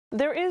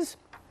There is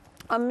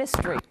a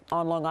mystery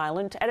on Long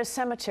Island at a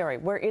cemetery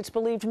where it's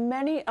believed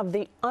many of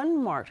the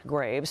unmarked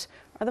graves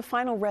are the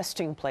final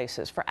resting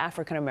places for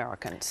African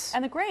Americans.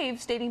 And the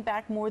graves dating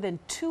back more than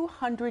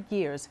 200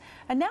 years.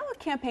 And now a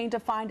campaign to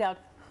find out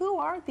who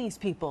are these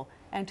people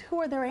and who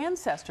are their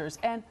ancestors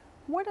and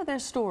what are their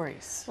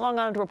stories. Long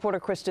Island reporter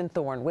Kristen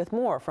Thorne with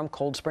more from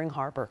Cold Spring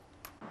Harbor.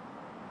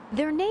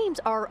 Their names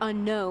are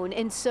unknown,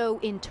 and so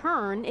in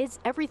turn is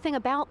everything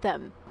about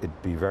them.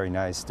 It'd be very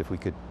nice if we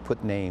could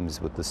put names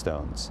with the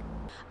stones.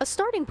 A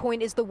starting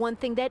point is the one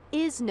thing that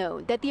is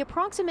known, that the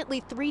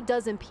approximately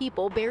 36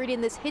 people buried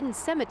in this hidden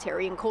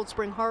cemetery in Cold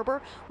Spring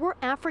Harbor were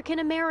African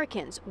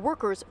Americans,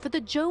 workers for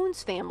the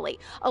Jones family,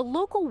 a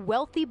local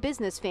wealthy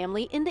business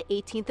family in the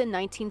 18th and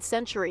 19th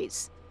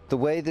centuries. The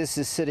way this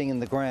is sitting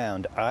in the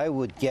ground, I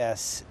would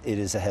guess it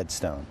is a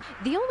headstone.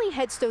 The only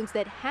headstones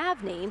that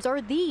have names are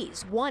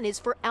these. One is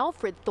for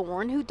Alfred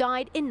Thorne, who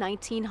died in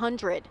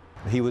 1900.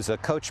 He was a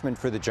coachman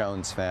for the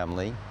Jones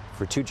family,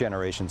 for 2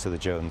 generations of the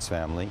Jones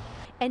family.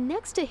 And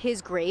next to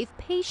his grave,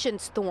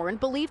 Patience Thorne,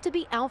 believed to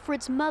be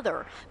Alfred's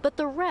mother, but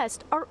the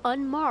rest are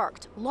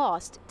unmarked,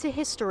 lost to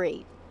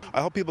history.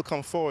 I hope people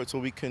come forward so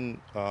we can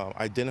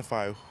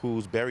identify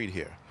who's buried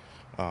here,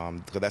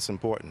 because that's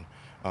important.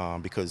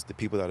 Because the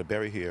people that are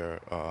buried here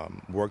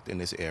worked in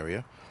this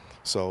area.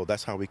 So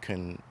that's how we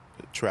can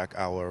track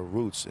our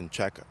roots and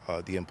check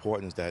the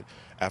importance that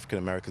African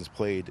Americans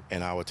played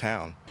in our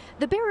town.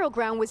 The burial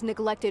ground was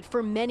neglected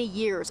for many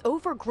years,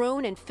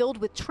 overgrown and filled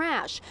with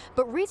trash.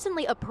 But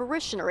recently a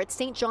parishioner at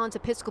St. John's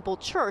Episcopal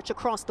Church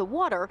across the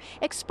water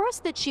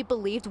expressed that she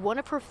believed one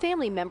of her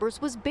family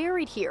members was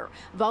buried here.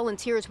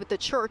 Volunteers with the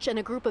church and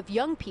a group of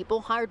young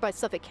people hired by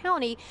Suffolk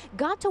County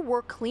got to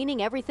work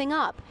cleaning everything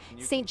up.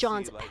 St.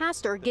 John's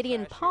pastor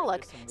Gideon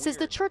Pollock says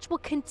the church will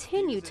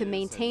continue to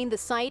maintain the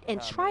site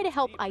and try to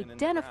help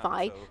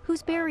identify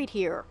who's buried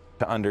here.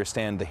 To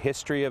understand the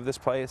history of this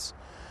place,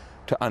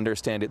 to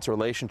understand its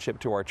relationship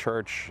to our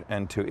church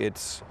and to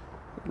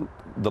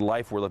the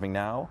life we're living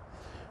now,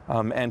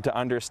 and to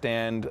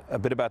understand a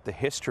bit about the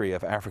history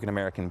of African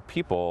American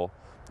people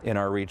in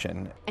our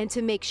region. And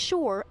to make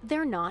sure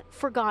they're not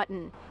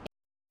forgotten.